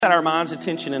Set our mind's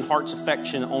attention and heart's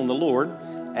affection on the Lord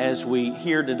as we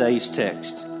hear today's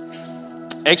text.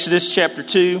 Exodus chapter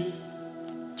 2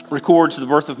 records the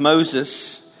birth of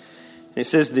Moses. It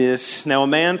says this: Now a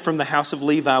man from the house of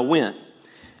Levi went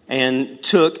and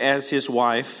took as his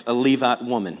wife a Levite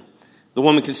woman. The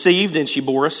woman conceived and she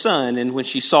bore a son, and when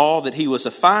she saw that he was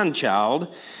a fine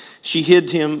child, she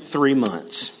hid him 3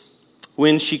 months.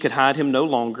 When she could hide him no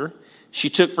longer,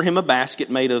 she took for him a basket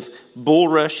made of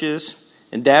bulrushes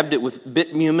and dabbed it with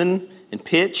bitumen and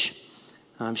pitch.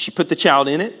 She put the child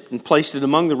in it and placed it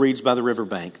among the reeds by the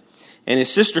riverbank. And his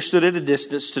sister stood at a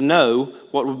distance to know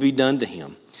what would be done to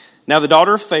him. Now the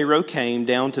daughter of Pharaoh came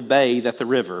down to bathe at the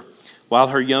river, while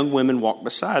her young women walked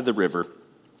beside the river.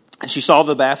 And she saw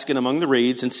the basket among the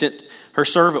reeds and sent her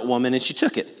servant woman, and she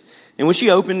took it. And when she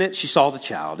opened it, she saw the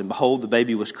child, and behold, the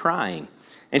baby was crying.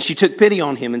 And she took pity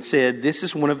on him and said, "This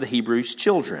is one of the Hebrews'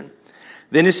 children."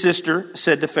 Then his sister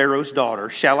said to Pharaoh's daughter,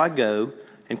 "Shall I go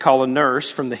and call a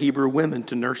nurse from the Hebrew women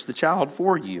to nurse the child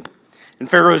for you?" And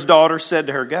Pharaoh's daughter said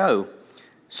to her, "Go."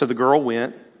 So the girl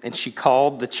went, and she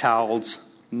called the child's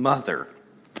mother.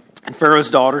 And Pharaoh's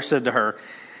daughter said to her,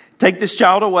 "Take this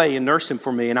child away and nurse him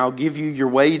for me, and I'll give you your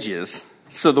wages."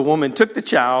 So the woman took the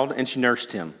child, and she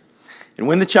nursed him. And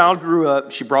when the child grew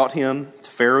up, she brought him to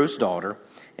Pharaoh's daughter,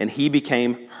 and he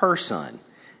became her son.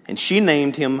 And she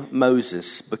named him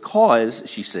Moses because,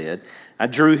 she said, "I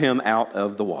drew him out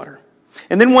of the water."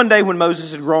 And then one day when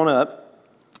Moses had grown up,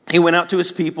 he went out to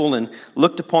his people and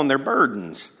looked upon their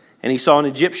burdens. And he saw an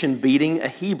Egyptian beating a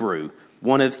Hebrew,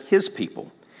 one of his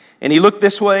people. And he looked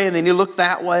this way and then he looked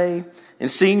that way. And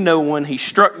seeing no one, he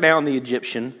struck down the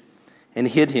Egyptian and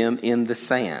hid him in the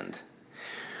sand.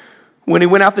 When he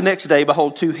went out the next day,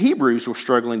 behold, 2 Hebrews were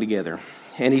struggling together.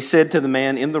 And he said to the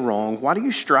man in the wrong, "Why do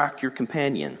you strike your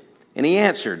companion?" And he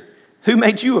answered, "Who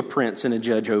made you a prince and a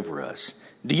judge over us?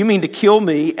 Do you mean to kill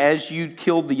me as you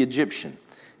killed the Egyptian?"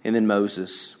 And then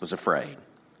Moses was afraid.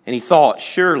 And he thought,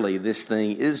 "Surely this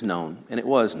thing is known," and it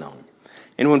was known.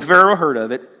 And when Pharaoh heard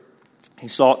of it, he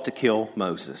sought to kill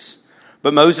Moses.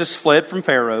 But Moses fled from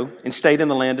Pharaoh and stayed in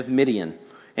the land of Midian,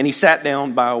 and he sat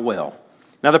down by a well.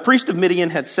 Now the priest of Midian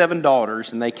had 7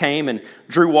 daughters, and they came and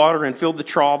drew water and filled the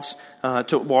troughs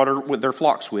to water with their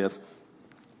flocks with.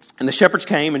 And the shepherds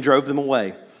came and drove them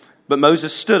away. But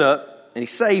Moses stood up, and he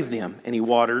saved them, and he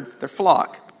watered their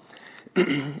flock.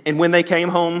 And when they came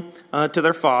home to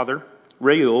their father,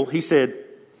 Reuel, he said,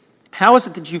 "How is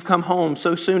it that you've come home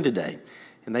so soon today?"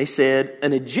 And they said,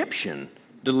 "An Egyptian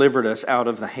delivered us out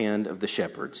of the hand of the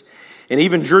shepherds, and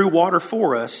even drew water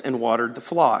for us and watered the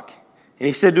flock." And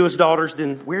he said to his daughters,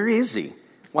 "Then where is he?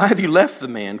 Why have you left the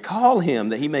man? Call him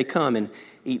that he may come and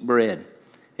eat bread."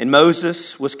 And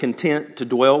Moses was content to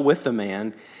dwell with the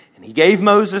man. And he gave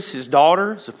Moses his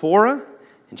daughter, Zipporah,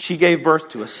 and she gave birth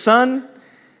to a son.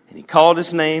 And he called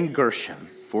his name Gershom,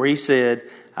 for he said,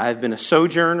 "I have been a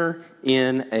sojourner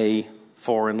in a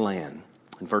foreign land."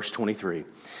 In verse 23.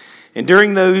 And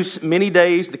during those many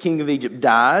days the king of Egypt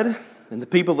died, and the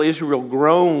people of Israel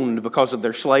groaned because of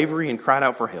their slavery and cried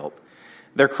out for help.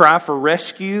 Their cry for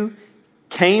rescue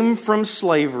came from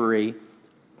slavery,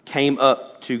 came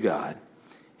up to God.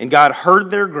 And God heard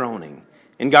their groaning,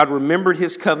 and God remembered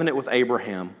his covenant with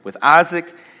Abraham, with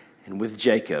Isaac, and with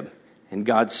Jacob. And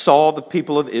God saw the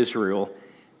people of Israel,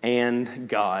 and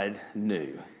God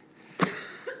knew.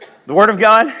 The word of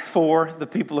God for the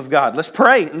people of God. Let's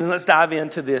pray, and then let's dive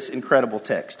into this incredible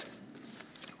text.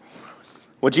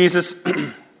 Well, Jesus,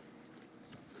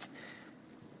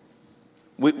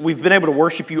 we've been able to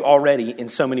worship you already in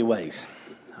so many ways.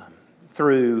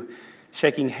 Through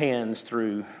shaking hands,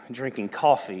 through drinking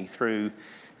coffee, through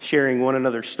sharing one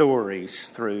another's stories,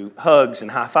 through hugs and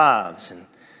high fives, and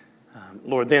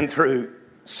Lord, then through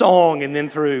song, and then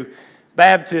through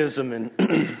baptism, and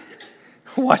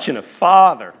watching a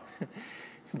father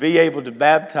be able to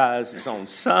baptize his own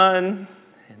son,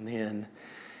 and then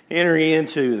entering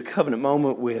into the covenant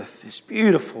moment with this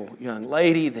beautiful young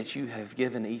lady that you have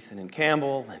given Ethan and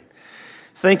Campbell, and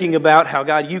thinking about how,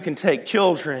 God, you can take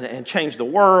children and change the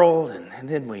world, and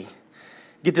then we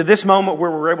get to this moment where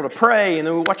we're able to pray, and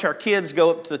then we watch our kids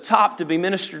go up to the top to be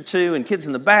ministered to, and kids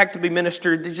in the back to be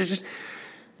ministered.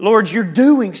 Lord, you're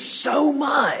doing so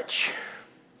much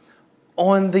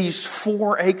on these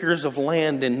 4 acres of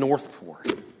land in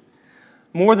Northport.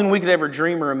 More than we could ever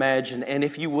dream or imagine. And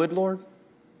if you would, Lord,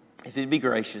 if you'd be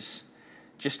gracious,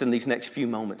 just in these next few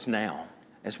moments now,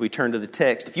 as we turn to the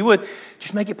text, if you would,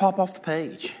 just make it pop off the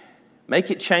page.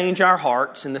 Make it change our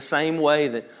hearts in the same way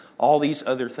that all these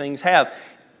other things have.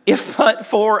 If but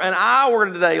for an hour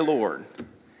today, Lord,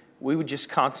 we would just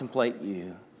contemplate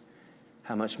you,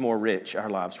 how much more rich our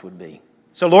lives would be.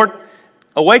 So, Lord,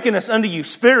 Awaken us unto you,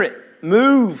 Spirit.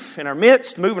 Move in our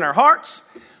midst, move in our hearts.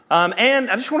 And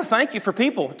I just want to thank you for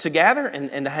people to gather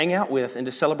and to hang out with and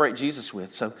to celebrate Jesus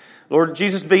with. So, Lord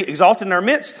Jesus, be exalted in our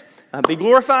midst, be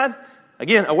glorified.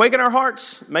 Again, awaken our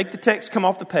hearts, make the text come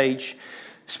off the page,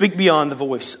 speak beyond the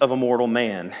voice of a mortal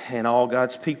man. And all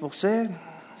God's people said,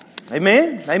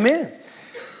 amen, amen.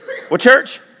 Well,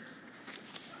 church,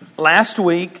 last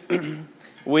week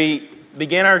we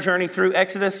began our journey through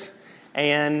Exodus.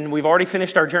 And we've already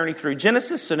finished our journey through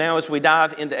Genesis. So now as we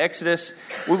dive into Exodus,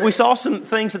 we saw some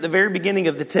things at the very beginning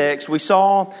of the text. We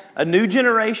saw a new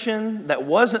generation that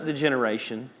wasn't the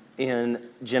generation in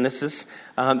Genesis.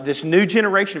 This new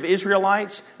generation of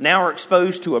Israelites now are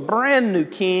exposed to a brand new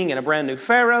king and a brand new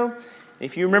Pharaoh.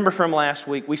 If you remember from last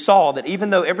week, we saw that even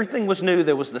though everything was new,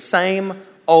 there was the same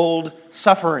old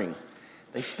suffering.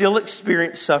 They still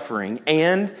experienced suffering.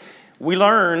 And we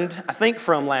learned, I think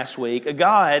from last week, a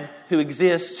God who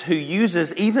exists, who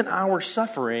uses even our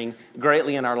suffering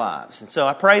greatly in our lives. And so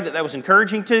I pray that was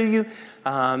encouraging to you.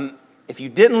 If you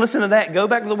didn't listen to that, go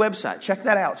back to the website. Check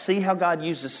that out. See how God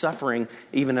uses suffering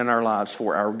even in our lives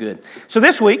for our good. So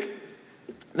this week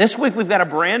we've got a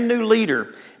brand new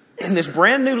leader. And this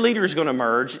brand new leader is going to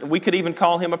emerge. We could even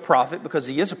call him a prophet because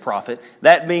he is a prophet,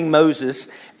 that being Moses.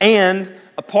 And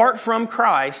apart from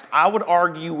Christ, I would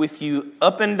argue with you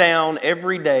up and down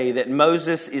every day that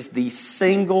Moses is the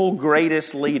single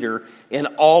greatest leader in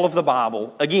all of the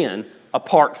Bible, again,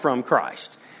 apart from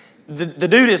Christ. The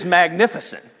dude is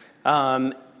magnificent.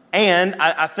 And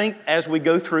I think as we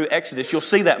go through Exodus, you'll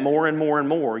see that more and more and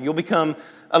more. You'll become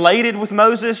elated with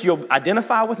Moses. You'll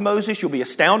identify with Moses. You'll be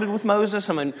astounded with Moses.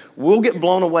 I mean, we'll get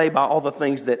blown away by all the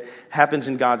things that happens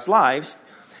in God's lives.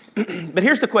 But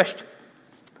here's the question.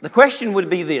 The question would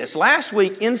be this. Last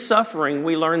week in suffering,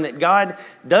 we learned that God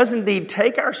does indeed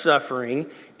take our suffering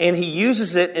and He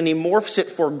uses it and He morphs it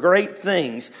for great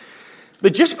things.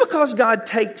 But just because God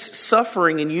takes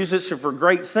suffering and uses it for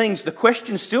great things, the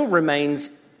question still remains,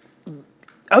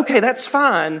 okay, that's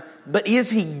fine, but is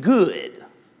He good?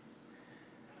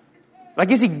 Like,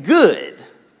 is He good?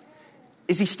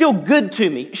 Is He still good to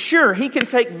me? Sure, He can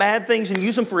take bad things and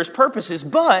use them for His purposes,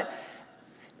 but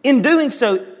in doing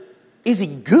so, is He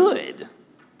good?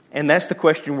 And that's the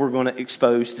question we're going to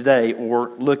expose today or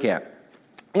look at.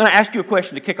 I'm going to ask you a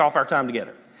question to kick off our time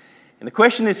together. And the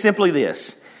question is simply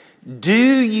this. Do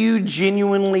you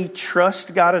genuinely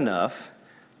trust God enough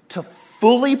to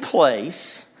fully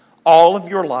place all of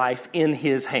your life in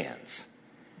His hands?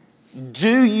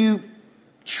 Do you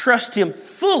trust Him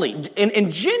fully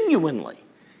and genuinely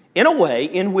in a way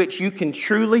in which you can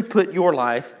truly put your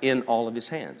life in all of His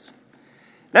hands?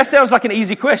 That sounds like an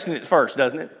easy question at first,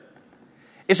 doesn't it?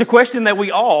 It's a question that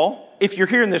we all, if you're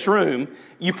here in this room,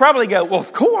 you probably go, well,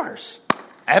 of course,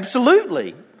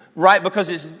 absolutely, right? Because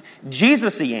it's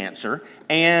Jesus-y answer,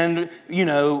 and, you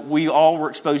know, we all were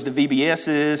exposed to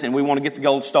VBSs, and we want to get the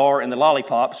gold star and the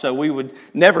lollipop, so we would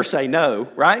never say no,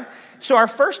 right? So our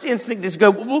first instinct is go,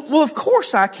 well, of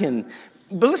course I can,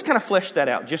 but let's kind of flesh that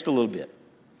out just a little bit.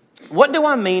 What do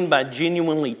I mean by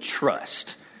genuinely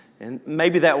trust? And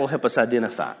maybe that will help us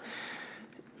identify.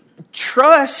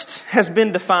 Trust has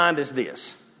been defined as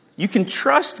this. You can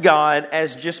trust God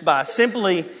as just by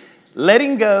simply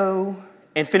letting go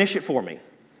and finish it for me.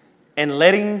 And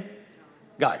letting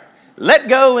God. Let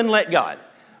go and let God.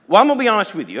 Well, I'm going to be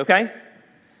honest with you, okay?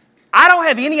 I don't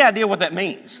have any idea what that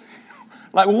means.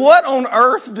 Like, what on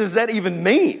earth does that even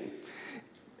mean?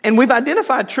 And we've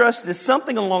identified trust as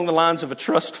something along the lines of a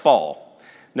trust fall.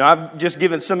 Now, I've just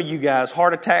given some of you guys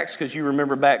heart attacks because you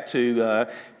remember back to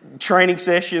training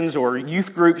sessions or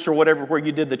youth groups or whatever where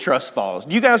you did the trust falls.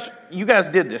 You guys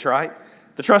did this, right?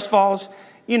 The trust falls,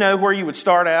 you know, where you would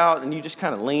start out and you just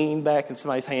kind of lean back in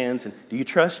somebody's hands and, do you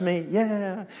trust me?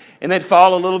 Yeah. And they'd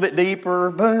fall a little bit deeper,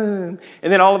 boom.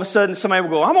 And then all of a sudden somebody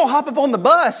would go, I'm going to hop up on the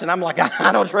bus. And I'm like,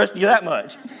 I don't trust you that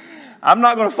much. I'm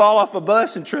not going to fall off a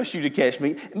bus and trust you to catch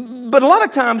me. But a lot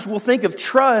of times we'll think of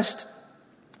trust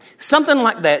something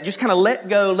like that, just kind of let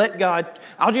go, let God.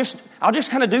 I'll just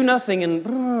kind of do nothing.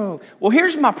 And well,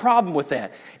 here's my problem with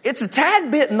that. It's a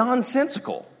tad bit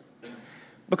nonsensical.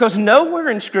 Because nowhere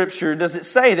in Scripture does it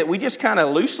say that we just kind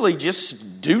of loosely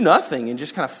just do nothing and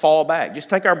just kind of fall back. Just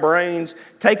take our brains,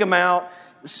 take them out,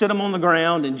 sit them on the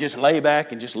ground and just lay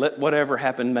back and just let whatever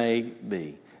happen may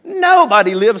be.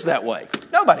 Nobody lives that way.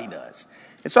 Nobody does.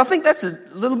 And so I think that's a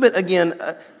little bit, again,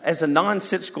 as a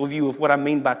nonsensical view of what I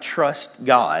mean by trust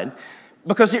God,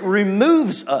 because it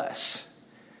removes us.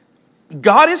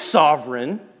 God is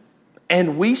sovereign,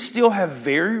 And we still have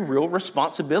very real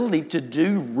responsibility to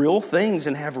do real things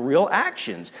and have real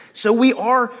actions. So we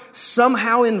are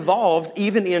somehow involved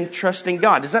even in trusting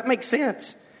God. Does that make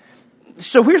sense?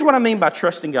 So here's what I mean by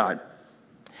trusting God.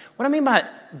 What I mean by,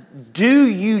 do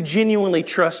you genuinely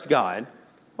trust God?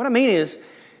 What I mean is,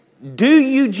 do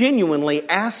you genuinely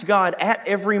ask God at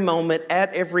every moment,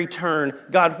 at every turn,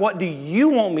 God, what do you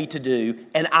want me to do?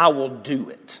 And I will do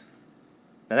it.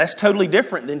 Now that's totally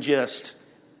different than just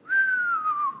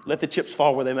let the chips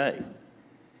fall where they may.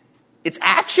 It's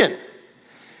action.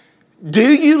 Do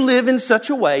you live in such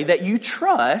a way that you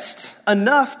trust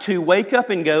enough to wake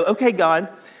up and go, okay, God,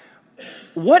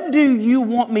 what do you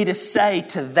want me to say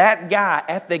to that guy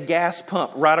at the gas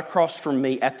pump right across from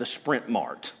me at the Sprint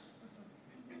Mart?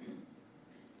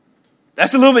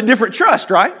 That's a little bit different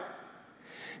trust, right?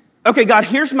 Okay, God,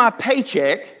 here's my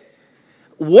paycheck.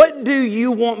 What do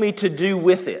you want me to do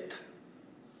with it?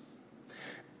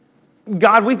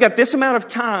 God, we've got this amount of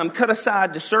time cut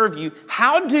aside to serve you.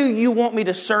 How do you want me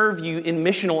to serve you in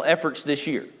missional efforts this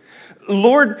year?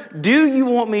 Lord, do you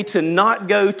want me to not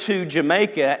go to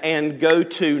Jamaica and go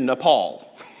to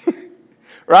Nepal?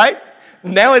 Right?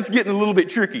 Now it's getting a little bit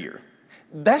trickier.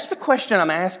 That's the question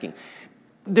I'm asking.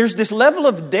 There's this level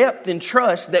of depth and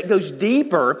trust that goes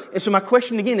deeper. And so my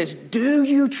question again is, do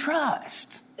you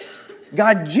trust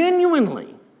God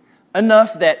genuinely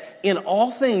enough that in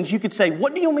all things you could say,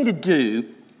 what do you want me to do?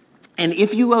 And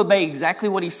if you obey exactly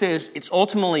what he says, it's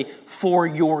ultimately for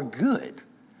your good,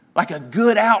 like a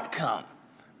good outcome.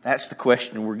 That's the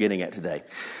question we're getting at today.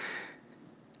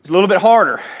 It's a little bit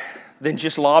harder than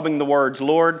just lobbing the words,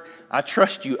 Lord, I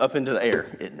trust you, up into the air,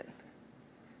 isn't it?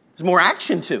 There's more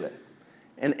action to it.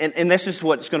 And this is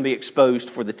what's going to be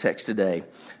exposed for the text today.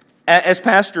 As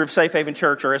pastor of Safe Haven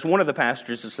Church, or as one of the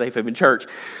pastors of Safe Haven Church,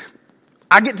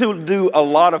 I get to do a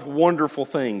lot of wonderful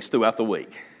things throughout the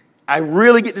week. I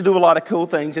really get to do a lot of cool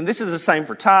things, and this is the same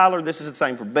for Tyler, this is the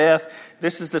same for Beth,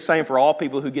 this is the same for all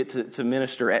people who get to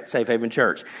minister at Safe Haven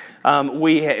Church.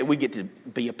 We get to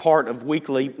be a part of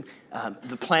weekly,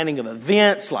 the planning of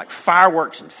events like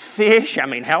fireworks and fish. I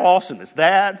mean, how awesome is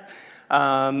that?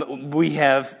 We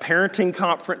have parenting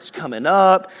conference coming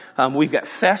up. We've got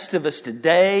Festivus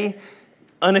today.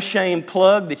 Unashamed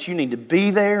plug that you need to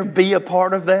be there, be a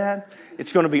part of that.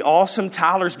 It's going to be awesome.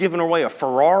 Tyler's giving away a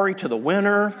Ferrari to the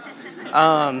winner.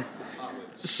 Yes,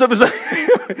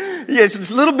 it's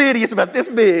a little bitty. It's about this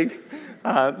big.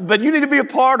 But you need to be a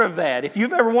part of that. If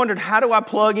you've ever wondered, how do I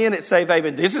plug in at Safe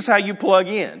Haven? This is how you plug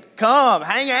in. Come,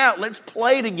 hang out. Let's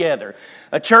play together.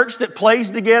 A church that plays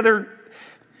together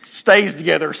stays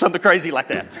together, or something crazy like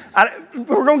that.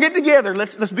 We're going to get together.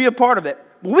 Let's be a part of that.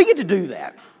 We get to do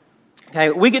that. Okay,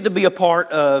 we get to be a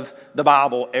part of the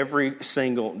Bible every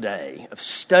single day, of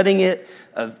studying it,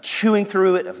 of chewing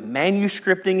through it, of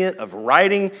manuscripting it, of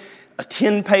writing a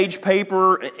 10-page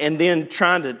paper and then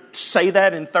trying to say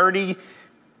that in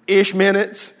 30-ish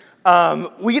minutes.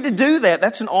 We get to do that.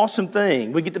 That's an awesome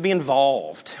thing. We get to be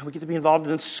involved. We get to be involved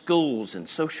in schools and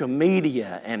social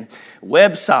media and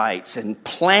websites and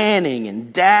planning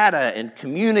and data and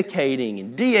communicating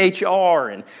and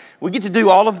DHR. And we get to do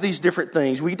all of these different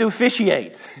things. We get to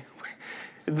officiate.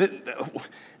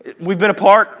 We've been a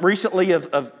part recently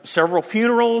of several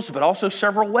funerals, but also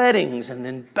several weddings and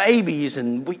then babies.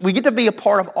 And we get to be a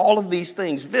part of all of these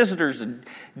things. Visitors and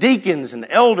deacons and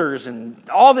elders and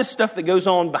all this stuff that goes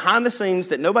on behind the scenes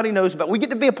that nobody knows about. We get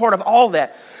to be a part of all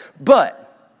that.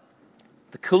 But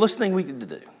the coolest thing we get to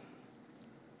do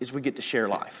is we get to share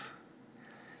life.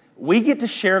 We get to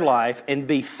share life and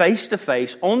be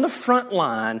face-to-face on the front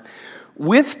line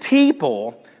with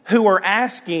people who are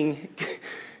asking,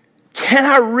 can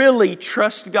I really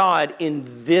trust God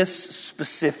in this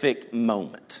specific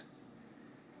moment?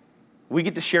 We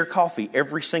get to share coffee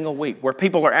every single week where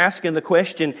people are asking the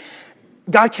question,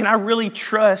 God, can I really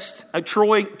trust,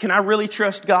 Troy, can I really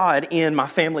trust God in my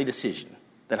family decision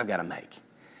that I've got to make?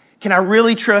 Can I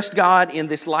really trust God in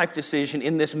this life decision,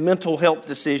 in this mental health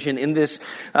decision, in this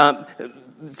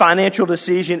financial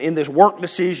decision, in this work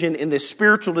decision, in this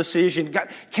spiritual decision? God,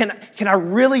 can I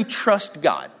really trust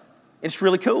God? It's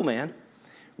really cool, man.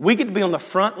 We get to be on the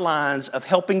front lines of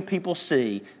helping people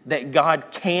see that God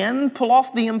can pull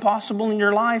off the impossible in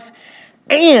your life.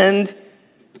 And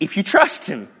if you trust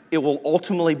Him, it will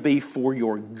ultimately be for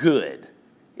your good.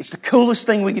 It's the coolest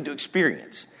thing we get to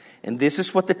experience. And this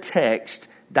is what the text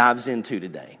dives into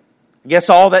today. I guess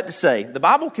all that to say, the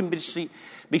Bible can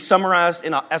be summarized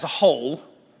as a whole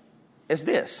as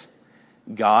this.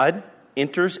 God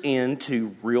enters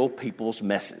into real people's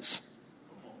messes.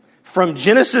 From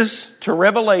Genesis to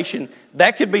Revelation,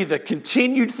 that could be the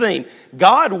continued theme.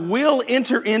 God will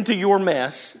enter into your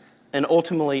mess and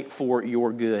ultimately for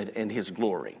your good and His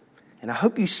glory. And I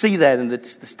hope you see that in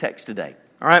this text today.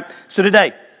 All right? So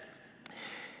today,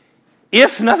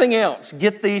 if nothing else,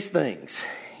 get these things.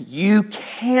 You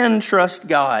can trust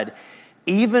God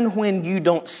even when you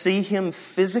don't see Him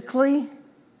physically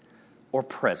or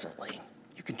presently.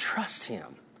 You can trust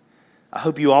Him. I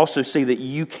hope you also see that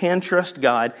you can trust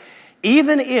God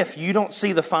even if you don't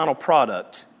see the final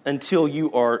product until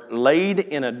you are laid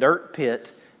in a dirt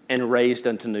pit and raised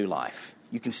unto new life.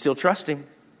 You can still trust Him.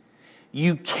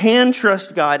 You can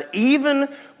trust God even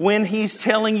when He's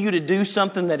telling you to do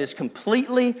something that is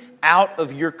completely out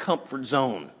of your comfort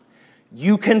zone.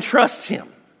 You can trust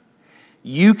Him.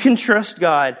 You can trust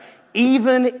God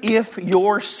even if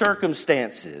your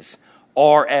circumstances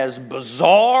are as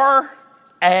bizarre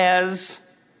as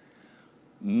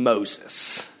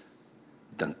Moses.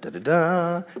 Dun, da, da,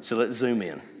 da. So let's zoom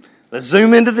in. Let's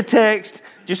zoom into the text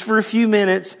just for a few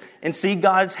minutes and see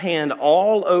God's hand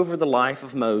all over the life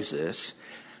of Moses.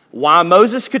 Why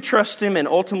Moses could trust Him and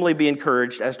ultimately be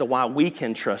encouraged as to why we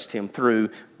can trust Him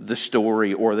through the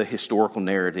story or the historical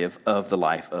narrative of the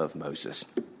life of Moses.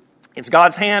 It's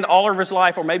God's hand all over his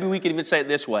life, or maybe we could even say it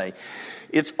this way.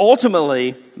 It's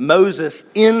ultimately Moses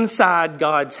inside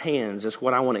God's hands is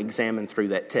what I want to examine through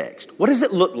that text. What does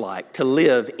it look like to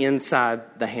live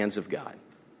inside the hands of God?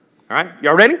 All right,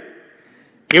 y'all ready?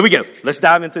 Here we go. Let's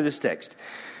dive in through this text.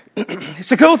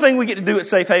 It's a cool thing we get to do at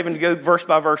Safe Haven, to go verse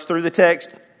by verse through the text.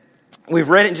 We've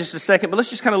read it in just a second, but let's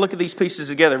just kind of look at these pieces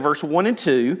together. Verse 1 and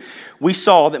 2, we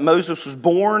saw that Moses was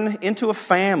born into a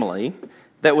family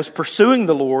that was pursuing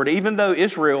the Lord, even though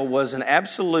Israel was an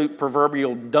absolute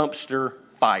proverbial dumpster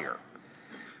fire.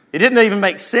 It didn't even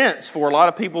make sense for a lot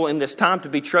of people in this time to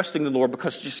be trusting the Lord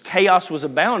because just chaos was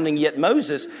abounding. Yet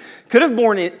Moses could have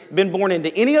been born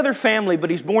into any other family, but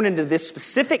he's born into this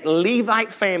specific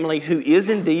Levite family who is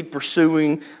indeed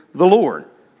pursuing the Lord.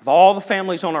 Of all the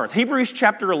families on earth. Hebrews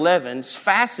chapter 11 is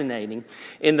fascinating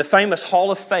in the famous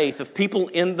Hall of Faith of people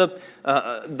in the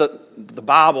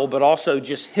Bible, but also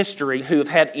just history, who have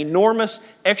had enormous,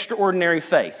 extraordinary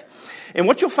faith. And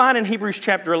what you'll find in Hebrews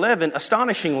chapter 11,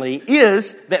 astonishingly,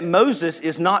 is that Moses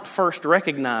is not first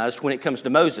recognized when it comes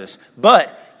to Moses,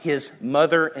 but his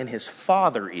mother and his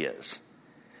father is.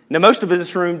 Now, most of us in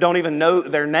this room don't even know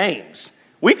their names.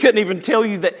 We couldn't even tell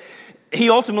you that he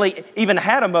ultimately even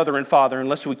had a mother and father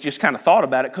unless we just kind of thought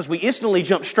about it, because we instantly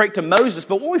jumped straight to Moses.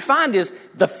 But what we find is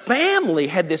the family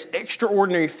had this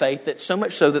extraordinary faith, that's so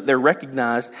much so that they're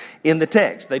recognized in the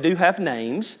text. They do have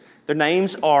names. Their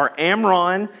names are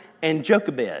Amram and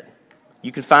Jochebed.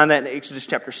 You can find that in Exodus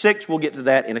chapter 6. We'll get to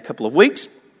that in a couple of weeks.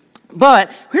 But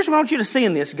here's what I want you to see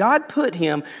in this. God put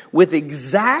him with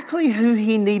exactly who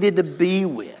he needed to be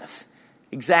with.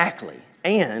 Exactly.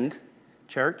 And,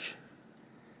 church,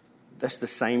 that's the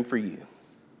same for you.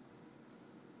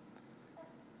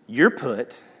 You're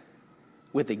put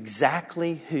with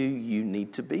exactly who you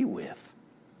need to be with.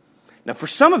 Now, for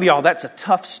some of y'all, that's a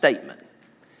tough statement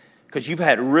because you've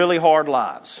had really hard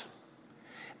lives.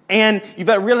 And you've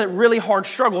had really, really hard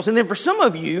struggles. And then for some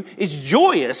of you, it's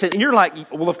joyous. And you're like,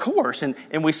 well, of course. And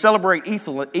we celebrate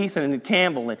Ethan and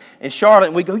Campbell and Charlotte.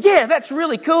 And we go, yeah, that's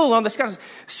really cool. And all this kind of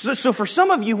stuff. So for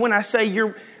some of you, when I say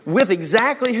you're with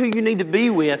exactly who you need to be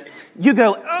with, you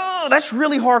go, oh, that's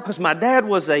really hard because my dad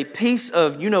was a piece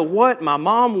of, you know what? My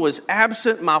mom was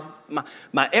absent.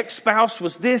 My ex-spouse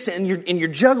was this. And you're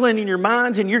juggling in your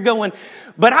minds. And you're going,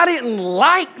 but I didn't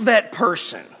like that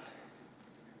person.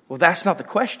 Well, that's not the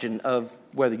question of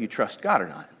whether you trust God or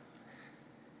not.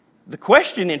 The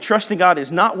question in trusting God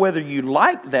is not whether you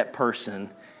like that person.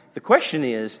 The question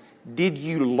is, did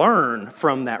you learn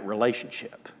from that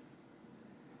relationship?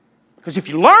 Because if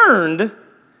you learned,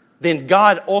 then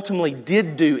God ultimately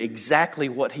did do exactly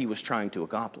what he was trying to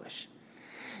accomplish.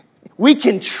 We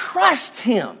can trust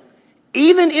him.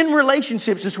 Even in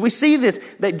relationships, as we see this,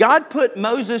 that God put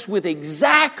Moses with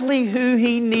exactly who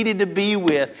he needed to be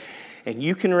with. And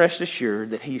you can rest assured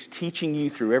that he's teaching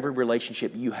you through every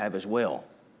relationship you have as well.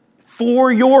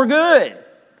 For your good.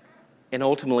 And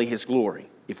ultimately his glory,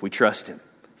 if we trust him.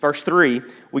 Verse 3,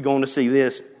 we're going to see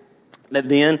this. That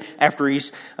then, after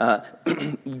he's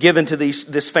given to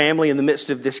this family in the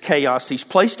midst of this chaos, he's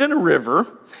placed in a river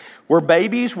where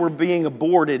babies were being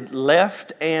aborted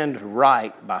left and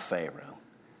right by Pharaoh.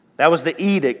 That was the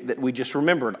edict that we just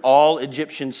remembered. All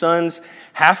Egyptian sons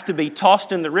have to be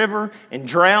tossed in the river and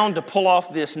drowned to pull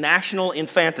off this national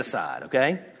infanticide,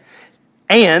 okay?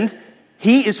 And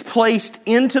he is placed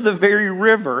into the very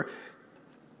river,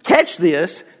 catch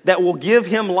this, that will give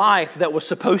him life that was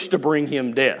supposed to bring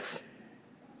him death.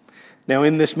 Now,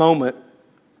 in this moment,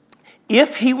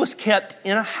 if he was kept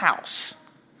in a house,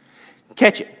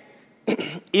 catch it,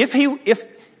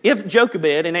 If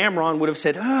Jochebed and Amram would have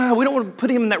said, we don't want to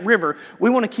put him in that river, we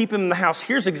want to keep him in the house,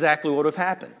 here's exactly what would have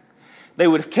happened. They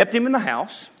would have kept him in the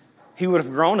house, he would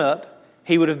have grown up,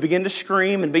 he would have begun to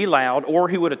scream and be loud, or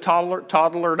he would have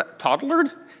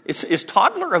toddlered? Is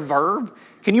toddler a verb?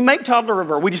 Can you make toddler a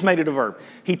verb? We just made it a verb.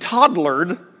 He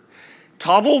toddled.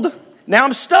 Now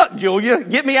I'm stuck, Julia.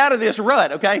 Get me out of this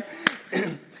rut, okay?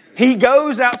 He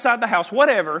goes outside the house,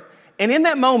 whatever. And in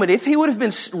that moment, if he would have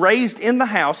been raised in the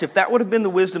house, if that would have been the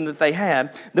wisdom that they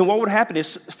had, then what would happen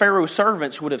is Pharaoh's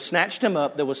servants would have snatched him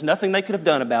up. There was nothing they could have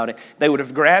done about it. They would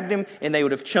have grabbed him and they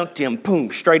would have chunked him, boom,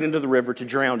 straight into the river to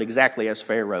drown exactly as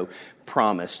Pharaoh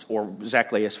promised or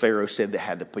exactly as Pharaoh said that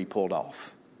had to be pulled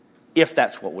off, if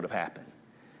that's what would have happened.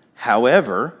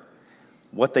 However,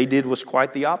 what they did was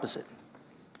quite the opposite.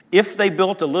 If they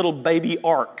built a little baby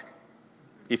ark,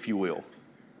 if you will,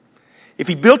 if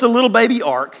he built a little baby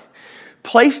ark,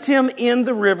 placed him in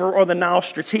the river or the Nile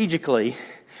strategically,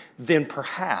 then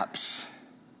perhaps,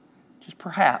 just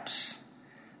perhaps,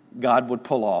 God would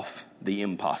pull off the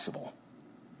impossible.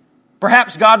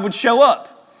 Perhaps God would show up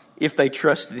if they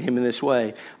trusted him in this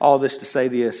way. All this to say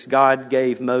this: God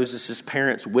gave Moses'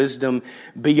 parents wisdom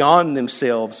beyond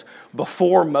themselves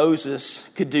before Moses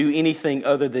could do anything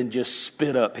other than just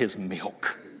spit up his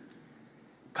milk.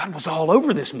 God was all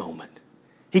over this moment.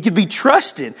 He could be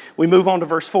trusted. We move on to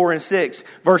verse 4 and 6.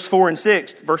 Verse 4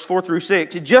 through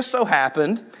 6. It just so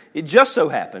happened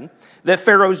that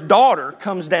Pharaoh's daughter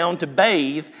comes down to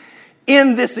bathe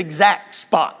in this exact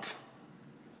spot.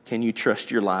 Can you trust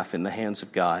your life in the hands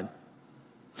of God?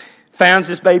 Finds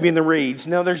this baby in the reeds.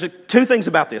 Now, there's two things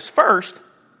about this. First,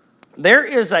 there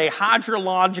is a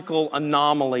hydrological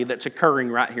anomaly that's occurring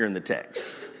right here in the text.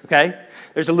 Okay?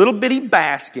 There's a little bitty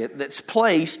basket that's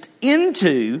placed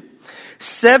into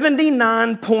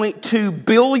 79.2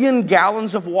 billion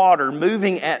gallons of water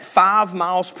moving at 5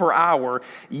 miles per hour,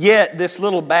 yet this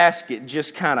little basket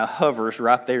just kind of hovers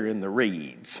right there in the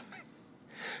reeds.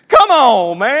 Come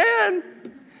on, man!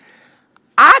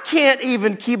 I can't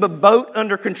even keep a boat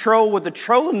under control with a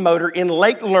trolling motor in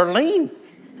Lake Lurleen.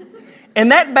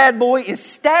 And that bad boy is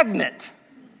stagnant.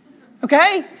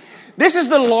 Okay? This is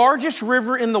the largest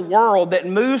river in the world that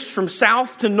moves from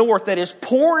south to north, that is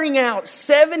pouring out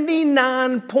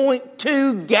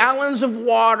 79.2 gallons of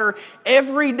water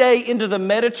every day into the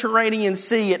Mediterranean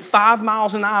Sea at 5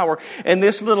 miles an hour. And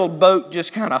this little boat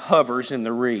just kind of hovers in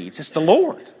the reeds. It's the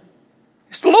Lord.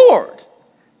 It's the Lord.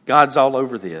 God's all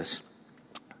over this.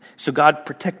 So God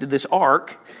protected this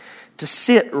ark to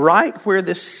sit right where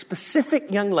this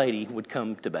specific young lady would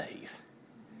come to bathe.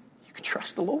 You can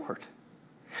trust the Lord.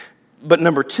 But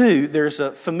number two, there's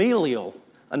a familial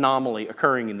anomaly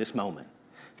occurring in this moment.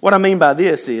 What I mean by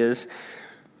this is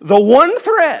the one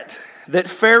threat that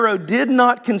Pharaoh did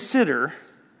not consider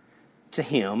to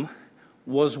him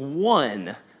was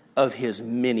one of his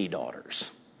many daughters.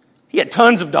 He had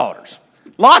tons of daughters,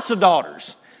 lots of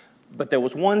daughters, but there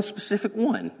was one specific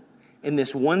one, and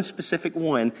this one specific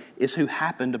one is who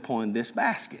happened upon this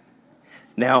basket.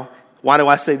 Now, why do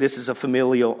I say this is a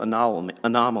familial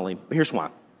anomaly? Here's why.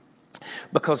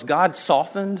 Because God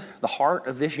softened the heart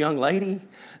of this young lady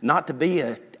not to be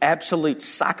an absolute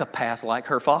psychopath like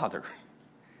her father.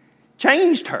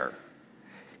 Changed her.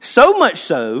 So much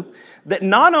so that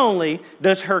not only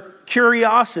does her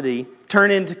curiosity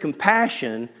turn into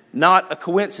compassion, not a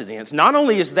coincidence. Not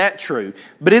only is that true,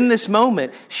 but in this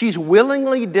moment, she's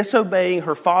willingly disobeying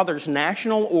her father's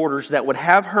national orders that would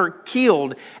have her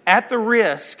killed at the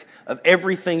risk of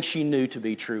everything she knew to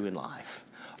be true in life.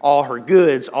 All her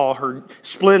goods, all her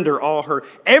splendor,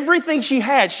 everything she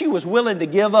had, she was willing to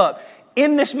give up.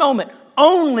 In this moment,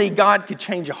 only God could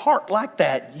change a heart like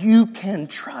that. You can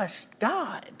trust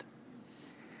God.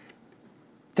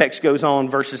 Text goes on,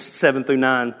 verses 7 through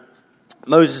 9.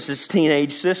 Moses'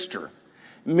 teenage sister,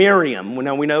 Miriam.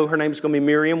 Now we know her name is going to be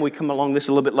Miriam. We come along this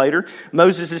a little bit later.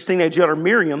 Moses' teenage daughter,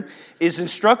 Miriam, is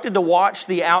instructed to watch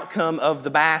the outcome of the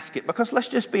basket. Because let's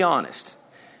just be honest.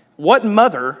 What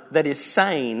mother that is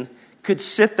sane could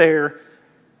sit there,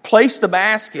 place the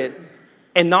basket,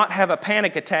 and not have a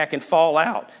panic attack and fall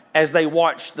out as they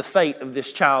watch the fate of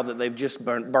this child that they've just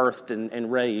birthed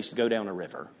and raised go down a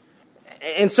river?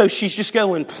 And so she's just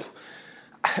going,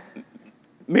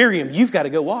 Miriam, you've got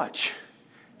to go watch.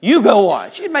 You go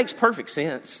watch. It makes perfect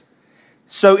sense.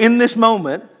 So in this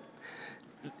moment,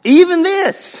 even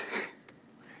this,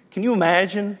 can you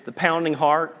imagine the pounding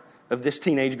heart of this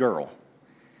teenage girl?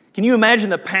 Can you imagine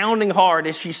the pounding heart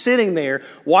as she's sitting there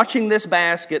watching this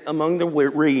basket among the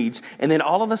reeds, and then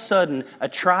all of a sudden a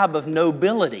tribe of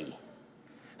nobility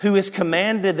who has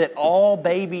commanded that all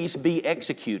babies be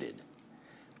executed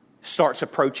starts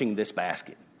approaching this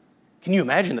basket. Can you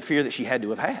imagine the fear that she had to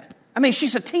have had? I mean,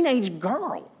 she's a teenage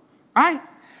girl, right?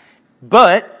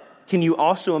 But can you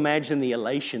also imagine the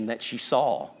elation that she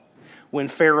saw when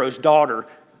Pharaoh's daughter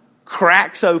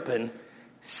cracks open,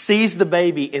 sees the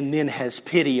baby, and then has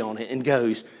pity on it and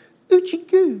goes, "Oochie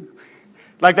goo."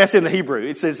 Like that's in the Hebrew.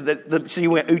 It says that she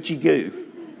went oochie goo.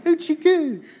 Oochie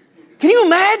goo. Can you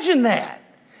imagine that?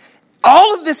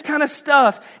 All of this kind of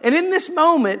stuff. And in this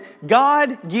moment,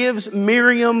 God gives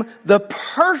Miriam the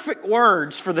perfect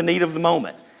words for the need of the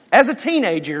moment. As a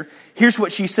teenager, here's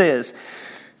what she says.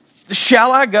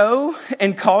 "Shall I go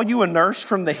and call you a nurse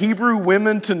from the Hebrew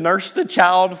women to nurse the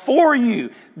child for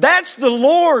you?" That's the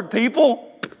Lord,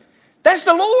 people. That's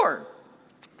the Lord.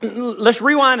 Let's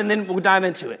rewind and then we'll dive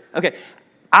into it. Okay.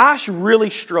 I really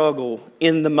struggle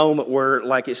in the moment where,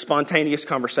 like, it's spontaneous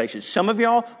conversations. Some of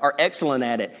y'all are excellent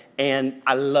at it, and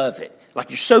I love it.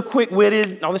 Like, you're so quick-witted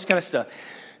and all this kind of stuff.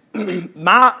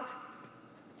 My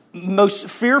most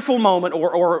fearful moment,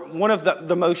 or one of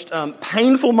the most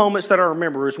painful moments that I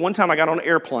remember, is one time I got on an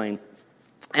airplane,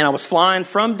 and I was flying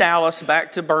from Dallas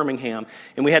back to Birmingham,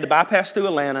 and we had to bypass through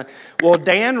Atlanta. Well,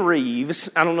 Dan Reeves,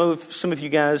 I don't know if some of you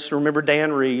guys remember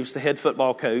Dan Reeves, the head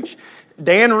football coach.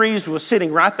 Dan Reeves was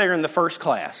sitting right there in the first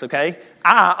class, okay?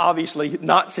 I, obviously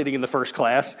not sitting in the first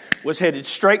class, was headed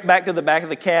straight back to the back of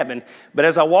the cabin. But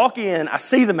as I walk in, I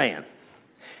see the man,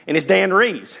 and it's Dan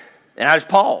Reeves. And I just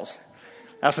pause.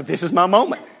 I was like, this is my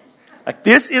moment. Like,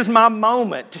 this is my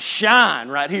moment to shine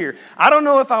right here. I don't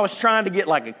know if I was trying to get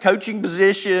like a coaching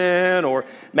position or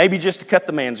maybe just to cut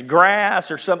the man's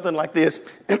grass or something like this.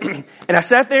 And I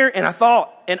sat there and I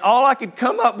thought, and all I could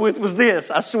come up with was this.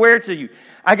 I swear to you.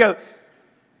 I go,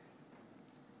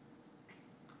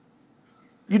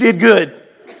 "You did good."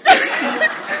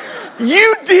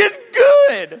 You did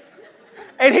good.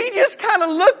 And he just kind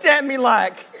of looked at me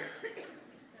like,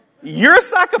 "You're a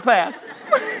psychopath."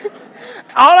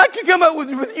 All I could come up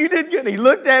with was, "You did good." And he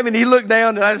looked at me and he looked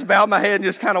down and I just bowed my head and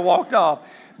just kind of walked off.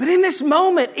 But in this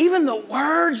moment, even the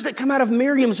words that come out of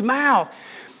Miriam's mouth,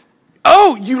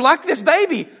 "Oh, you like this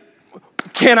baby?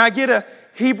 Can I get a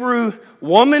Hebrew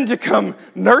woman to come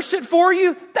nurse it for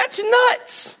you?" That's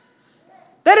nuts.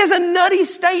 That is a nutty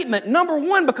statement. Number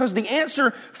one, because the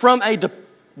answer from a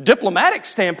diplomatic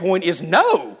standpoint is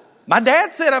no. My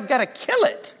dad said I've got to kill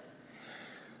it.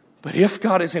 But if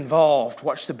God is involved,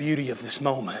 watch the beauty of this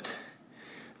moment.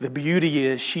 The beauty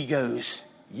is she goes,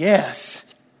 "Yes."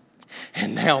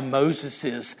 And now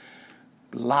Moses'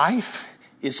 life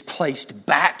is placed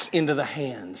back into the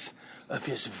hands of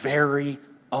his very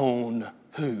own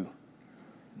who?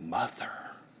 Mother.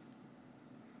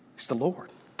 It's the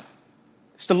Lord.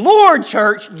 It's the Lord,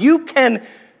 church. You can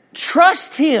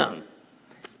trust Him.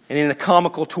 And in a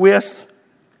comical twist,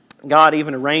 God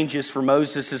even arranges for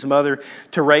Moses' mother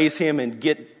to raise him and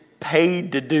get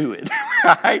paid to do it.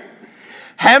 Right?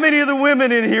 How many of the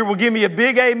women in here will give me a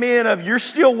big amen of "you're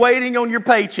still waiting on your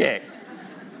paycheck"?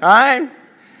 All right?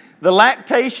 The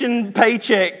lactation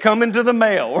paycheck coming to the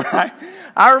mail, right?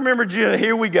 I remember,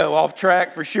 here we go, off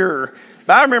track for sure.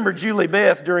 But I remember Julie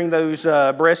Beth during those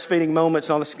breastfeeding moments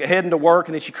on the heading to work,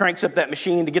 and then she cranks up that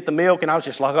machine to get the milk, and I was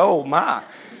just like, oh my.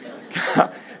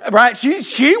 Right?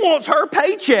 She wants her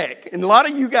paycheck. And a lot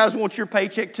of you guys want your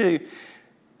paycheck too.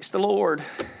 It's the Lord.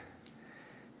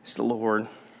 It's the Lord.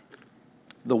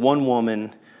 The one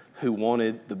woman who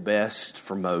wanted the best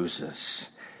for Moses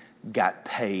got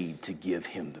paid to give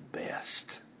him the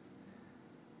best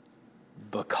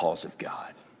because of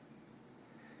God.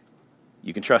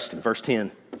 You can trust him. Verse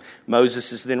 10.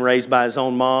 Moses is then raised by his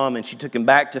own mom, and she took him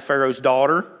back to Pharaoh's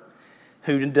daughter,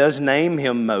 who does name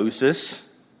him Moses.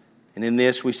 And in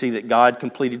this, we see that God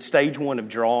completed stage one of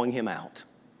drawing him out.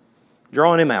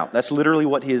 Drawing him out. That's literally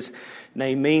what his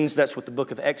name means. That's what the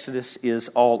book of Exodus is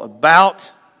all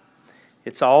about.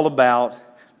 It's all about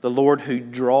the Lord who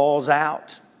draws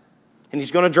out. And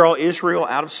He's going to draw Israel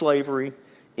out of slavery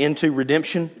into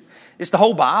redemption. It's the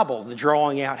whole Bible, the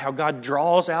drawing out, how God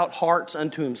draws out hearts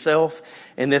unto Himself.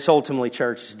 And this ultimately,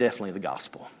 church, is definitely the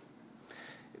gospel.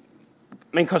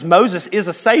 I mean, because Moses is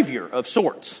a savior of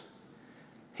sorts.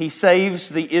 He saves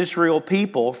the Israel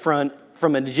people from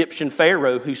an Egyptian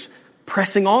Pharaoh who's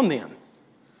pressing on them.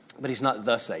 But He's not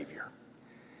the Savior.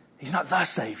 He's not the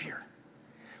Savior.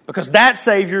 Because that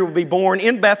Savior will be born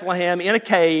in Bethlehem in a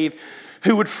cave,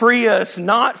 who would free us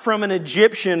not from an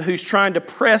Egyptian who's trying to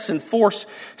press and force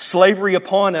slavery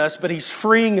upon us, but He's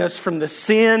freeing us from the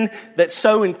sin that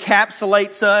so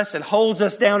encapsulates us and holds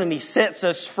us down, and He sets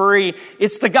us free.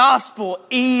 It's the gospel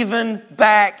even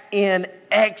back in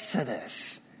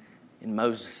Exodus, in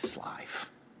Moses' life.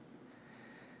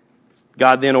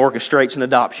 God then orchestrates an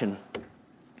adoption.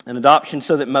 An adoption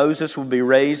so that Moses would be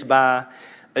raised by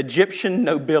Egyptian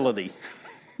nobility.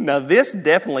 Now, this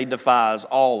definitely defies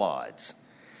all odds.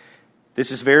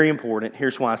 This is very important.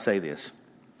 Here's why I say this.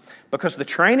 Because the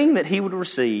training that he would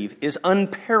receive is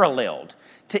unparalleled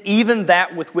to even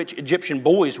that with which Egyptian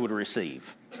boys would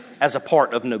receive as a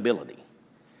part of nobility.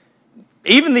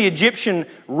 Even the Egyptian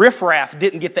riffraff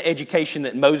didn't get the education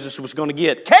that Moses was going to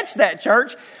get. Catch that,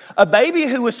 church. A baby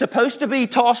who was supposed to be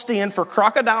tossed in for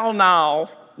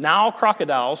Nile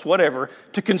crocodiles, whatever,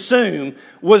 to consume,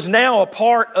 was now a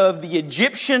part of the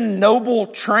Egyptian noble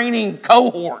training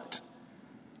cohort.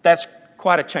 That's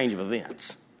quite a change of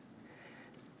events.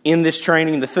 In this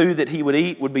training, the food that he would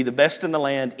eat would be the best in the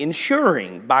land,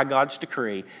 ensuring by God's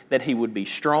decree that he would be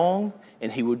strong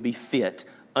and he would be fit,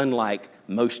 unlike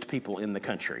most people in the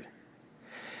country.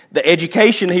 The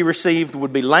education he received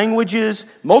would be languages,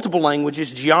 multiple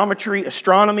languages, geometry,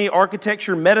 astronomy,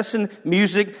 architecture, medicine,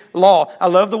 music, law. I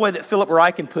love the way that Philip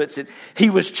Ryken puts it. He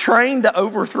was trained to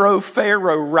overthrow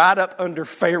Pharaoh right up under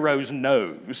Pharaoh's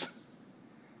nose.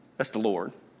 That's the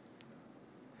Lord.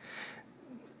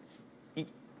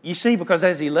 You see, because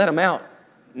as he let them out,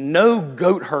 no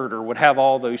goat herder would have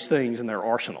all those things in their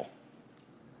arsenal.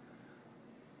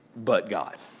 But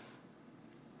God.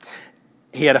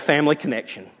 He had a family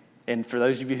connection. And for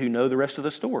those of you who know the rest of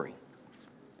the story,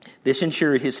 this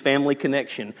ensured his family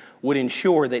connection would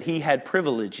ensure that he had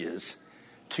privileges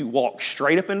to walk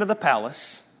straight up into the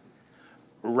palace,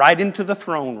 right into the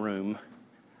throne room,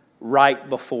 right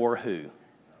before who?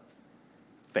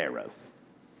 Pharaoh.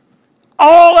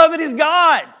 All of it is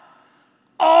God.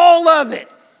 All of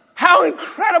it. How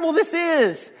incredible this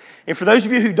is. And for those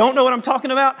of you who don't know what I'm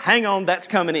talking about, hang on, that's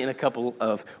coming in a couple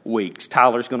of weeks.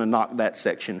 Tyler's going to knock that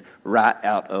section right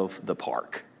out of the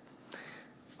park.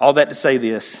 All that to say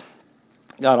this,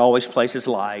 God always places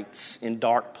lights in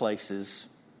dark places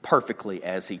perfectly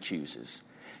as He chooses.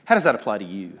 How does that apply to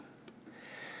you?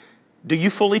 Do you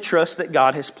fully trust that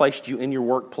God has placed you in your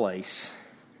workplace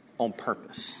on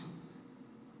purpose?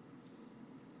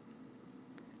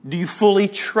 Do you fully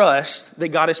trust that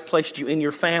God has placed you in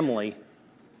your family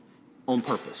on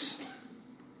purpose?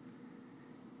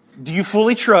 Do you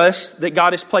fully trust that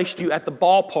God has placed you at the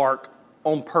ballpark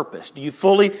on purpose? Do you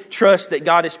fully trust that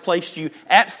God has placed you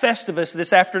at Festivus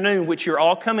this afternoon, which you're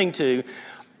all coming to,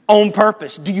 on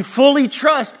purpose? Do you fully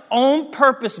trust on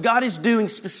purpose God is doing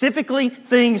specifically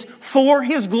things for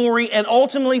His glory and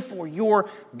ultimately for your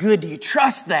good? Do you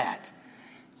trust that?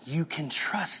 You can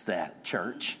trust that,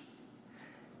 church.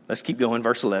 Let's keep going.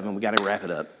 Verse 11. We got to wrap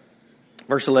it up.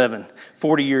 Verse 11.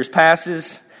 40 years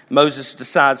passes. Moses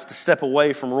decides to step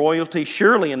away from royalty.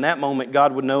 Surely in that moment,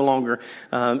 God would no longer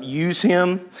use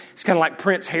him. It's kind of like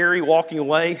Prince Harry walking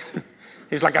away.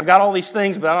 He's like, I've got all these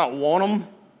things, but I don't want them.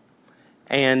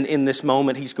 And in this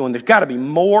moment, he's going, there's got to be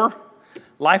more.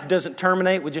 Life doesn't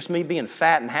terminate with just me being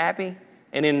fat and happy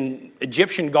and in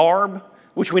Egyptian garb,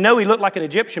 which we know he looked like an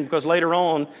Egyptian because later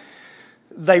on,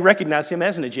 they recognized him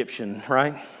as an Egyptian,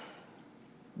 right?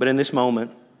 But in this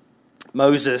moment,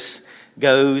 Moses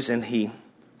goes and he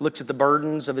looks at the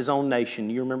burdens of his own nation.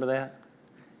 You remember that?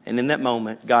 And in that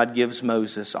moment, God gives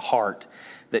Moses a heart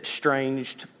that's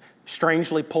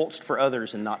strangely pulsed for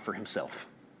others and not for himself.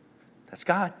 That's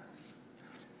God.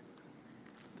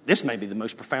 This may be the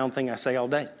most profound thing I say all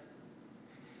day.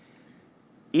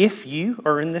 If you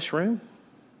are in this room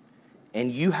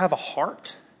and you have a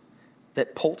heart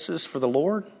that pulses for the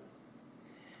Lord,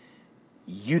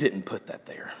 you didn't put that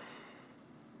there.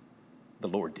 The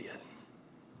Lord did.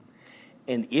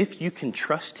 And if you can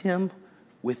trust Him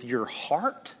with your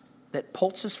heart that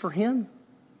pulses for Him,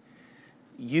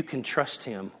 you can trust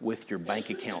Him with your bank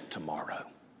account tomorrow.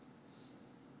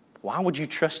 Why would you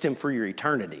trust Him for your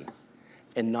eternity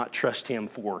and not trust Him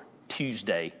for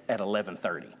Tuesday at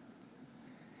 11:30?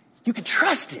 You can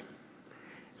trust Him.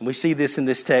 And we see this in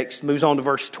this text. Moves on to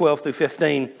verse 12 through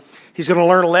 15. He's going to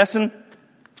learn a lesson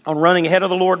on running ahead of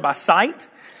the Lord by sight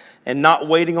and not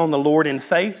waiting on the Lord in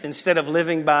faith. Instead of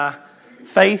living by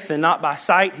faith and not by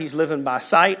sight, he's living by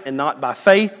sight and not by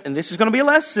faith. And this is going to be a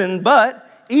lesson,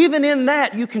 but even in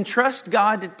that, you can trust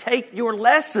God to take your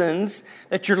lessons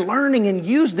that you're learning and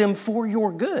use them for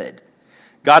your good.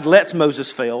 God lets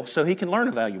Moses fail so he can learn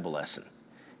a valuable lesson.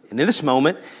 And in this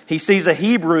moment, he sees a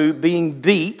Hebrew being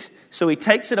beat, so he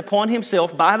takes it upon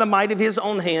himself by the might of his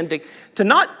own hand to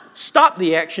not stop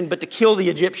the action, but to kill the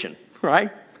Egyptian,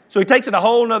 right? So he takes it a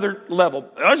whole nother level.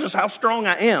 This is how strong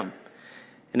I am.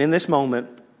 And in this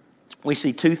moment, we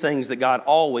see two things that God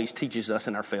always teaches us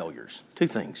in our failures. Two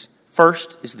things.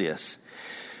 First is this.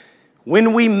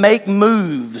 When we make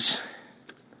moves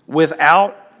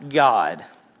without God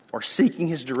or seeking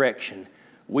His direction,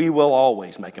 we will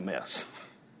always make a mess.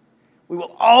 We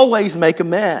will always make a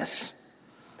mess.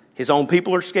 His own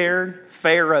people are scared.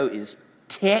 Pharaoh is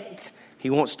ticked. He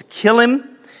wants to kill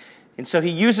him. And so he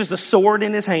uses the sword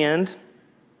in his hand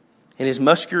and his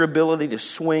muscular ability to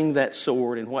swing that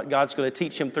sword. And what God's going to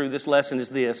teach him through this lesson is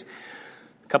this.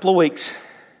 A couple of weeks,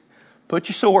 put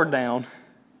your sword down,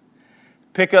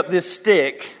 pick up this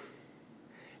stick,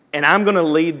 and I'm going to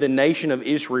lead the nation of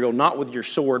Israel, not with your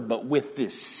sword, but with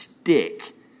this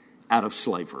stick out of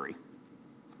slavery.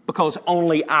 Because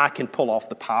only I can pull off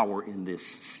the power in this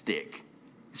stick.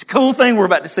 It's a cool thing we're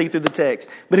about to see through the text.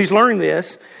 But he's learning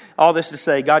this, all this to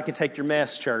say, God can take your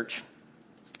mess, church,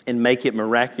 and make it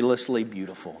miraculously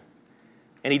beautiful.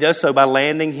 And he does so by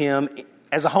landing him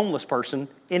as a homeless person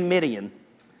in Midian.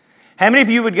 How many of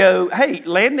you would go, hey,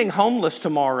 landing homeless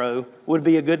tomorrow would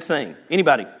be a good thing?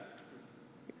 Anybody?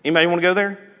 Anybody want to go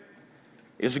there?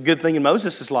 It was a good thing in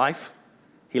Moses' life.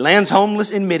 He lands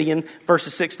homeless in Midian,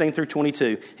 verses 16 through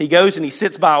 22. He goes and he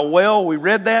sits by a well. We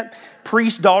read that.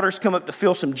 Priest daughters come up to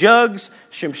fill some jugs.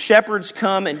 Some shepherds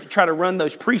come and try to run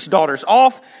those priest daughters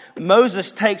off.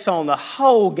 Moses takes on the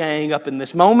whole gang up in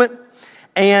this moment.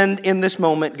 And in this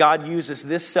moment, God uses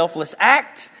this selfless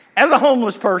act as a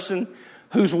homeless person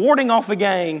who's warding off a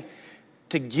gang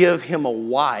to give him a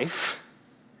wife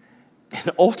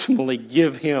and ultimately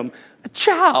give him a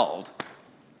child.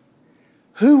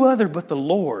 Who other but the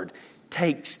Lord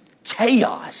takes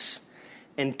chaos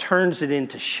and turns it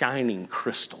into shining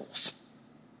crystals?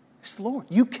 It's the Lord.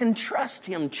 You can trust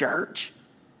him, church.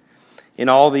 In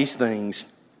all these things,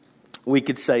 we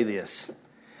could say this.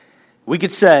 We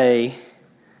could say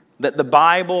that the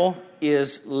Bible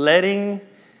is letting,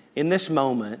 in this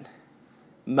moment,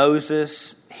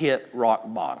 Moses hit rock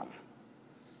bottom.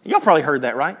 Y'all probably heard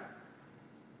that, right?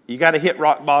 You got to hit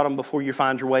rock bottom before you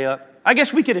find your way up. I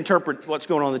guess we could interpret what's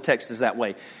going on in the text as that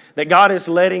way. That God is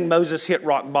letting Moses hit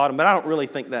rock bottom, but I don't really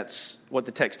think that's what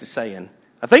the text is saying.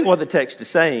 I think what the text is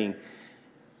saying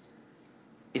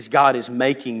is God is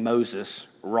making Moses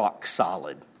rock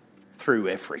solid through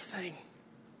everything.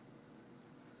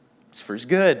 It's for his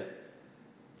good,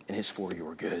 and it's for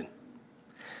your good.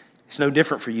 It's no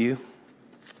different for you.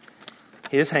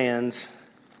 His hands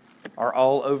are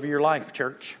all over your life,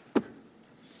 church.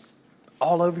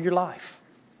 All over your life.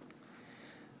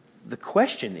 The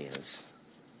question is,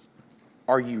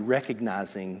 are you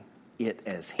recognizing it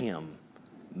as him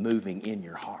moving in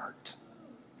your heart?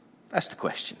 That's the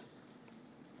question.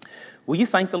 Will you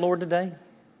thank the Lord today?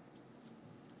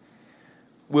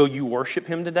 Will you worship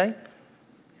him today?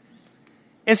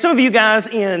 And some of you guys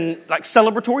in like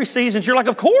celebratory seasons, you're like,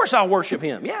 of course I'll worship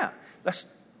him. Yeah.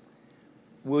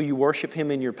 Will you worship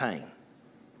him in your pain?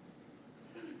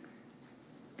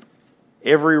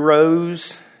 Every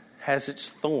rose has its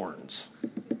thorns.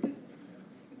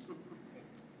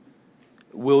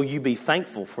 Will you be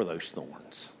thankful for those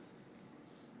thorns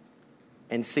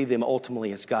and see them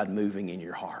ultimately as God moving in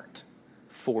your heart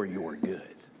for your good?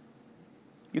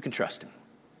 You can trust him.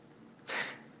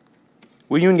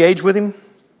 Will you engage with him?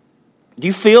 Do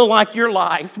you feel like your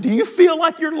life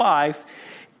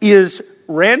is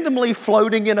randomly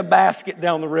floating in a basket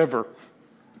down the river?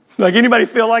 Like anybody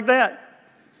feel like that?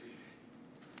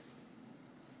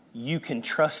 You can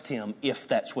trust him if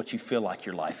that's what you feel like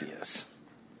your life is.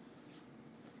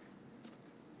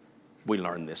 We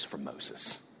learned this from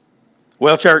Moses.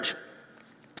 Well, church,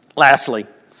 lastly,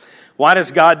 why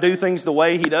does God do things the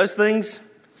way he does things?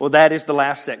 Well, that is the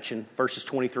last section, verses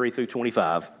 23 through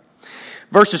 25.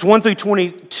 Verses 1 through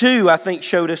 22, I think,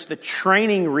 showed us the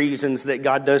training reasons that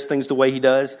God does things the way he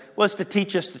does. Was to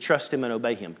teach us to trust him and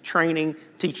obey him. Training,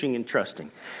 teaching, and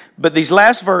trusting. But these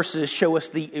last verses show us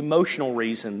the emotional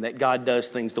reason that God does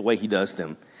things the way he does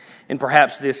them. And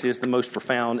perhaps this is the most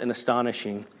profound and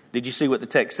astonishing. Did you see what the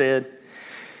text said?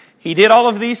 He did all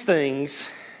of these things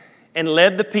and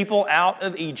led the people out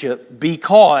of Egypt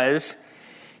because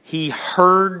he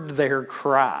heard their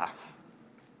cry.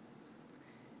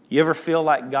 You ever feel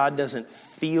like God doesn't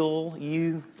feel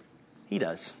you? He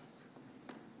does.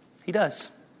 He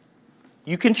does.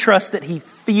 You can trust that he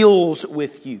feels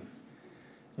with you.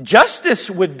 Justice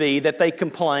would be that they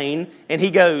complain and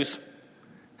he goes,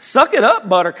 suck it up,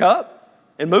 buttercup,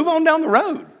 and move on down the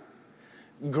road.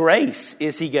 Grace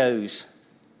is he goes,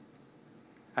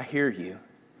 I hear you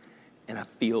and I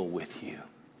feel with you.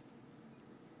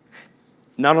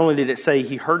 Not only did it say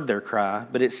he heard their cry,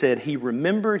 but it said he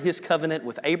remembered his covenant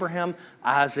with Abraham,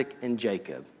 Isaac, and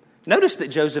Jacob. Notice that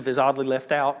Joseph is oddly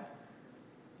left out.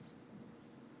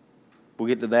 We'll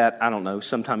get to that, I don't know,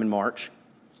 sometime in March.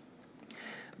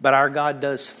 But our God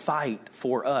does fight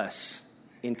for us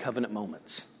in covenant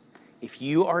moments. if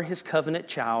you are His covenant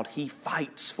child, He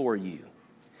fights for you.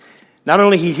 Not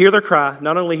only He hear their cry,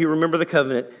 not only He remember the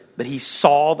covenant, but He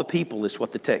saw the people, is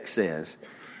what the text says.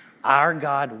 Our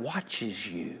God watches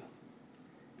you.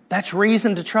 That's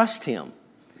reason to trust Him.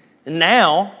 And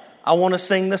now, I want to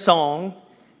sing the song,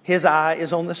 His eye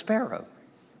is on the sparrow.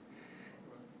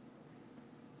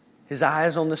 His eye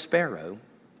is on the sparrow,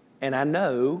 and I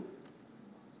know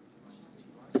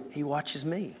He watches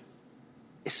me.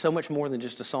 It's so much more than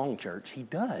just a song, church. He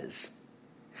does.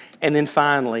 And then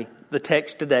finally, the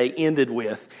text today ended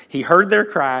with, He heard their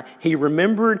cry, He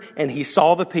remembered, and He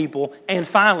saw the people. And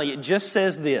finally, it just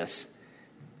says this,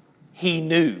 He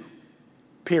knew,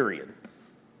 period.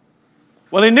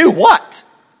 Well, He knew what?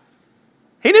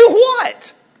 He knew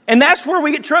what? And that's where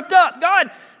we get tripped up. God,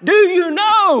 do you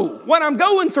know what I'm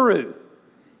going through?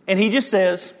 And He just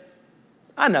says,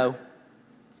 I know.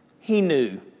 He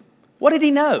knew. What did He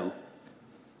know?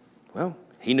 Well,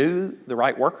 He knew the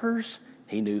right workers,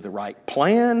 He knew the right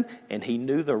plan, and He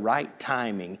knew the right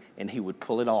timing, and He would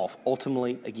pull it off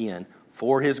ultimately, again,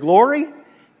 for His glory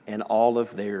and all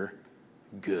of their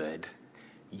good.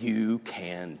 You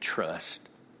can trust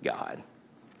God.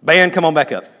 Band, come on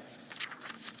back up.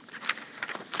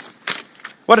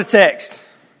 What a text.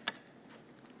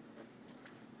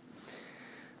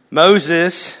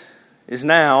 Moses is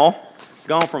now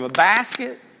gone from a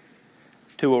basket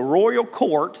to a royal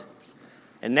court,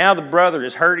 and now the brother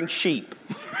is herding sheep,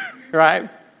 right?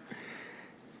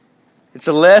 It's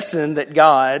a lesson that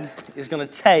God is going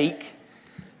to take,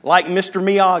 like Mr.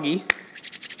 Miyagi.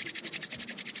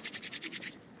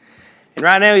 And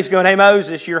right now He's going, hey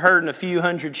Moses, you're herding a few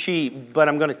hundred sheep, but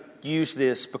I'm going to use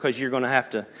this because you're going to have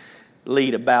to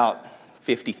lead about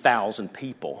 50,000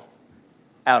 people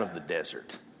out of the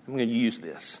desert. I'm going to use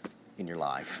this in your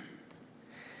life.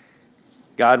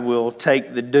 God will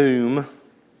take the doom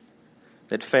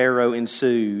that Pharaoh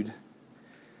ensued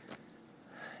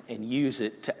and use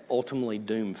it to ultimately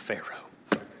doom Pharaoh.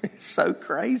 It's so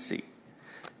crazy.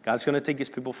 God's going to take His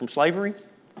people from slavery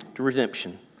to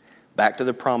redemption, back to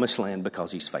the promised land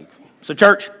because He's faithful. So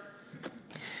church,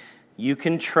 you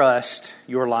can trust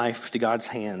your life to God's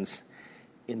hands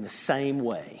in the same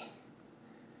way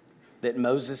that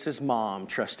Moses' mom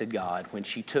trusted God when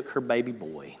she took her baby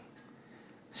boy,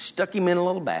 stuck him in a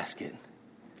little basket,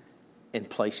 and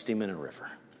placed him in a river.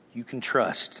 You can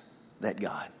trust that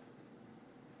God.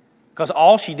 Because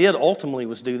all she did ultimately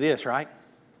was do this, right?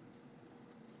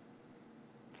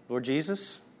 Lord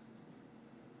Jesus,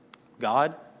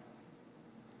 God,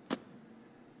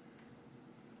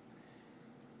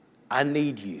 I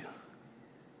need you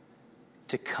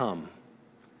to come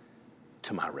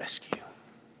to my rescue.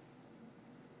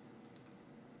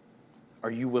 Are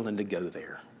you willing to go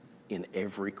there in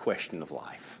every question of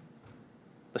life?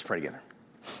 Let's pray together.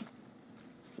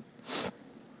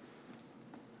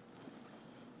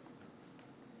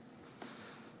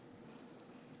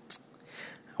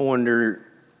 I wonder,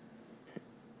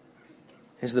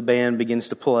 as the band begins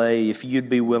to play, if you'd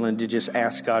be willing to just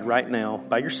ask God right now,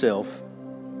 by yourself,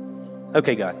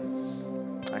 okay, God,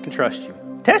 I can trust you.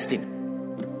 Test Him.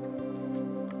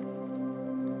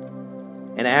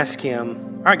 And ask Him,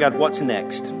 all right, God, what's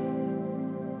next?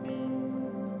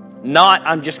 Not,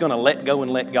 I'm just going to let go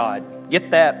and let God.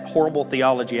 Get that horrible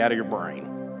theology out of your brain.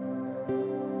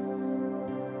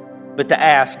 But to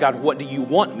ask, God, what do you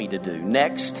want me to do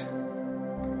next?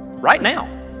 Right now.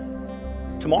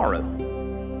 Tomorrow.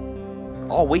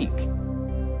 All week.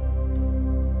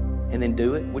 And then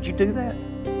do it. Would you do that?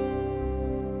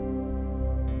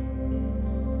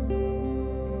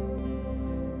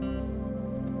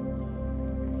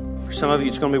 For some of you,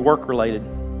 it's going to be work related.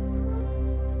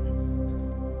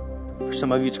 For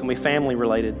some of you, it's going to be family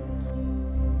related.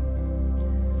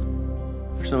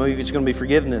 For some of you, it's going to be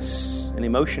forgiveness and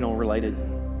emotional related.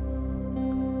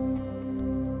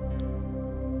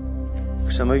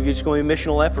 For some of you, it's going to be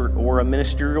missional effort or a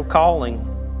ministerial calling.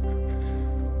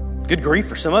 Good grief,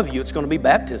 for some of you, it's going to be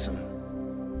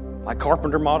baptism, like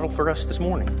Carpenter modeled for us this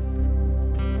morning.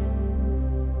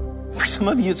 For some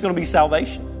of you, it's going to be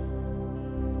salvation.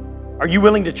 Are you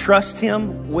willing to trust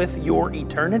Him with your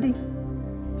eternity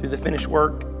through the finished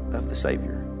work of the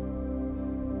Savior?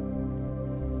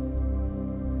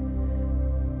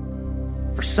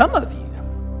 For some of you,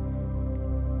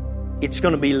 it's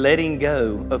going to be letting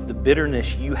go of the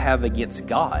bitterness you have against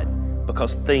God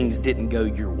because things didn't go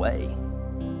your way.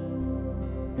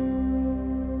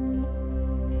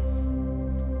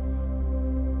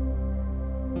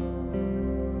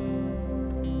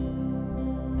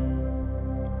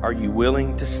 Are you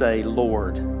willing to say,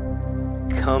 Lord,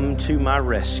 come to my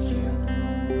rescue?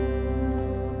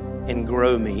 and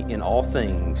grow me in all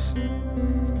things,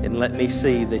 and let me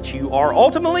see that you are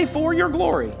ultimately for your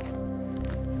glory,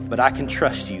 but I can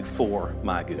trust you for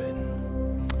my good.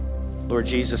 Lord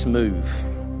Jesus, move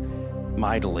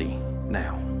mightily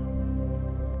now.